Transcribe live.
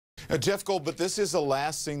Jeff Gold, but this is the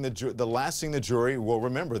last thing the jury will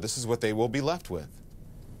remember. This is what they will be left with.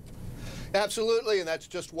 Absolutely, and that's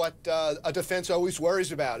just what a defense always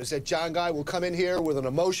worries about, is that John Guy will come in here with an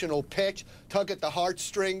emotional pitch, tug at the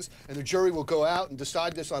heartstrings, and the jury will go out and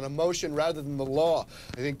decide this on emotion rather than the law.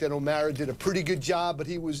 I think that O'Mara did a pretty good job, but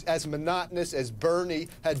he was as monotonous as Bernie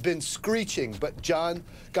had been screeching. But John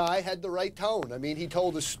Guy had the right tone. I mean, he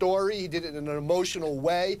told a story. He did it in an emotional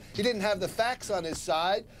way. He didn't have the facts on his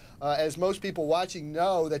side. As most people watching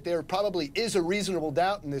know, that there probably is a reasonable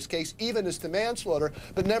doubt in this case, even as to manslaughter,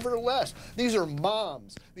 but nevertheless, these are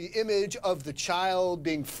moms. The image of the child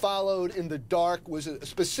being followed in the dark was a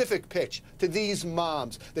specific pitch to these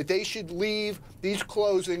moms, that they should leave these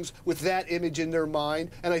closings with that image in their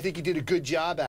mind, and I think he did a good job at it.